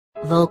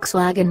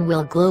Volkswagen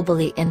will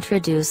globally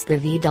introduce the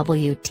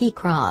VW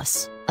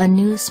T-Cross, a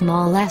new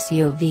small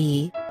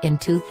SUV, in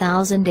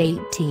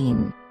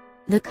 2018.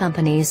 The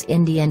company's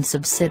Indian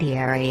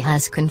subsidiary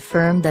has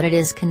confirmed that it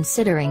is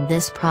considering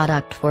this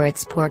product for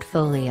its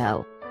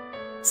portfolio.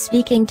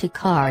 Speaking to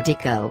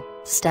Cardico,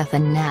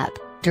 Stefan Knapp,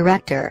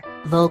 Director,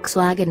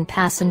 Volkswagen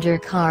Passenger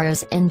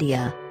Cars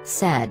India,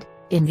 said,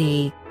 "In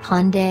the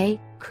Hyundai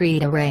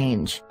Creta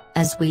range,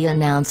 as we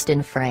announced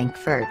in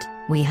Frankfurt,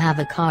 we have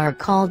a car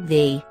called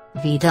the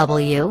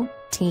VW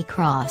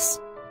T-Cross.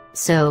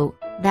 So,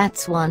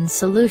 that's one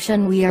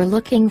solution we are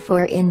looking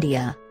for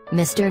India,"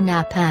 Mr.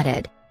 Knapp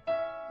added.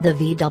 The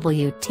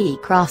VW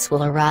T-Cross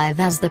will arrive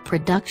as the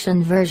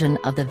production version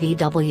of the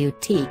VW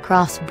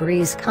T-Cross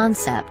Breeze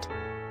concept.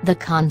 The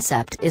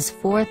concept is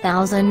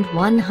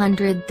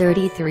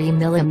 4,133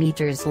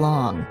 mm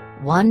long,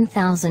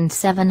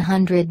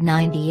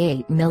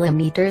 1,798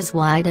 mm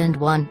wide and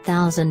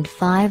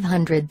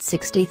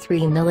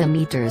 1,563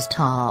 mm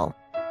tall.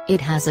 It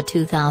has a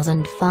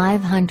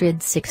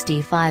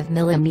 2,565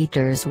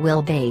 mm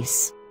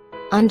wheelbase.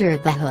 Under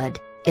the hood,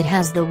 it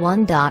has the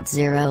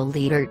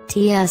 1.0-liter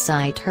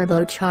TSI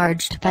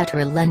turbocharged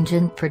petrol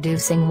engine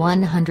producing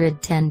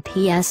 110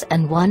 PS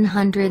and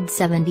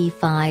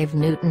 175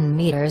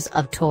 Nm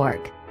of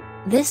torque.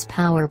 This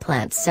power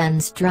plant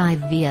sends drive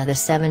via the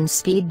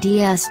 7-speed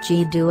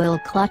DSG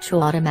dual-clutch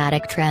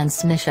automatic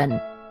transmission.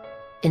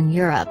 In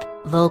Europe,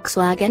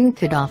 Volkswagen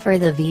could offer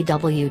the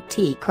VW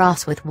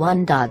T-Cross with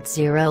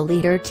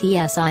 1.0-liter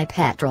TSI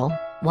petrol,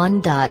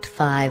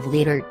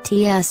 1.5-liter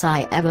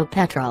TSI Evo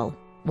petrol,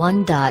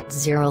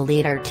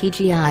 1.0-liter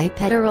TGI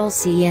petrol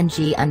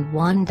CNG and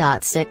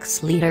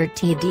 1.6-liter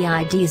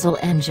TDI diesel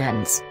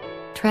engines.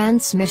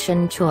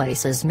 Transmission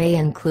choices may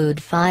include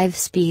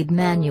 5-speed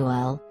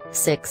manual,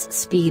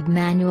 6-speed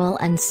manual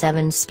and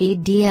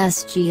 7-speed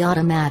DSG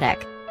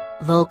automatic.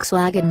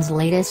 Volkswagen's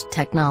latest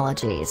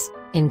technologies,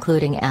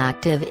 including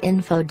active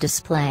info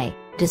display,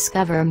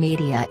 Discover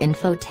Media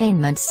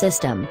infotainment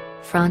system,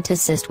 front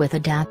assist with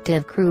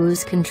adaptive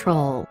cruise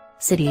control,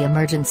 city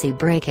emergency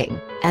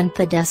braking, and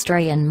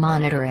pedestrian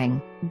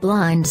monitoring,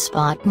 blind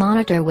spot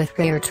monitor with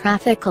rear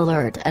traffic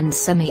alert and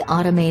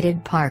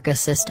semi-automated park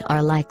assist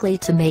are likely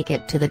to make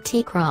it to the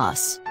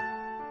T-Cross.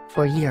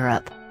 For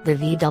Europe, the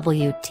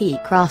VW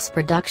T-Cross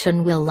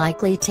production will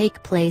likely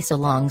take place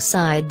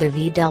alongside the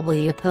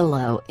VW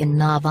Polo in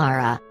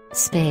Navarra,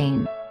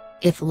 Spain.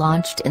 If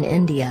launched in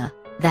India,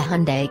 the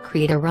Hyundai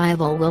Creta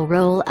rival will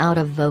roll out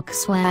of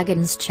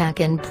Volkswagen's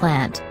check-in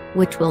plant,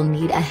 which will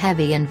need a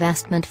heavy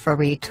investment for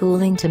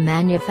retooling to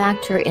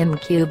manufacture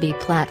MQB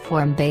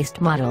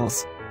platform-based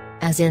models.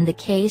 As in the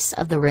case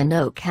of the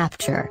Renault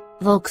Captur,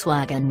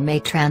 Volkswagen may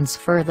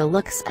transfer the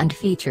looks and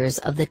features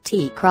of the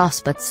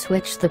T-Cross but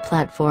switch the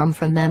platform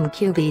from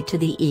MQB to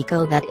the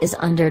Eco that is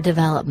under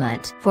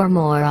development. For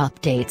more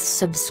updates,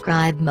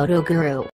 subscribe Moto Guru.